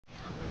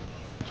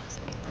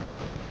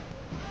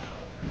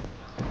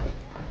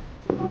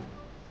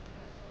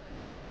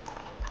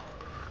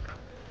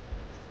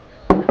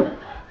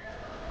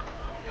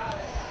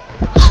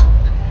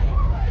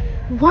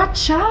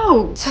Watch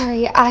out!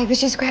 Sorry, I was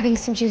just grabbing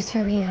some juice for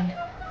Rian.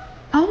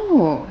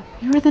 Oh,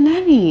 you're the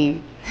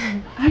nanny.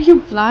 Are you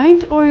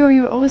blind or are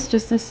you always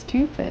just this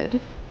stupid?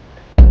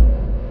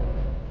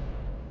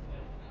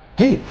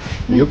 Hey,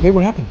 are you okay?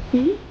 What happened?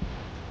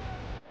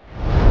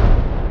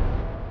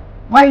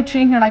 Why are you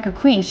treating her like a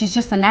queen? She's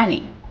just a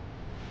nanny.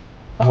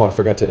 Oh, I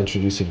forgot to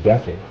introduce you to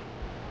Daphne.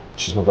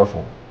 She's my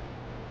girlfriend.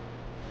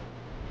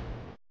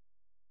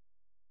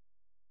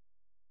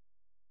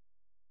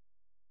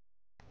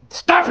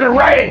 Stop your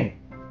writing!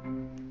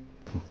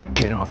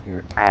 Get off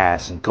your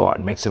ass and go out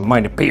and make some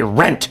money to pay your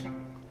rent!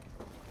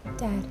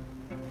 Dad,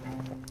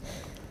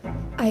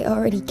 I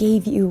already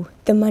gave you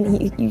the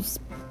money. You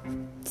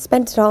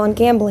spent it all on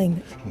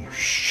gambling. You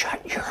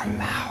shut your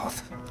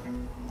mouth.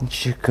 You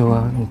should go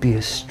out and be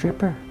a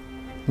stripper.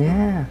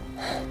 Yeah.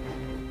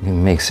 You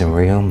make some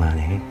real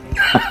money.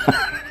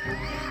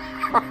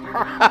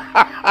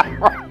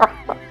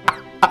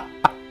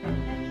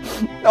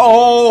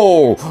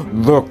 Oh,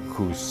 look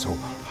who's so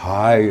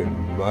high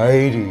and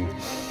mighty.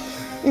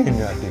 You're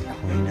not the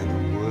queen of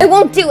the world. I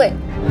won't do it!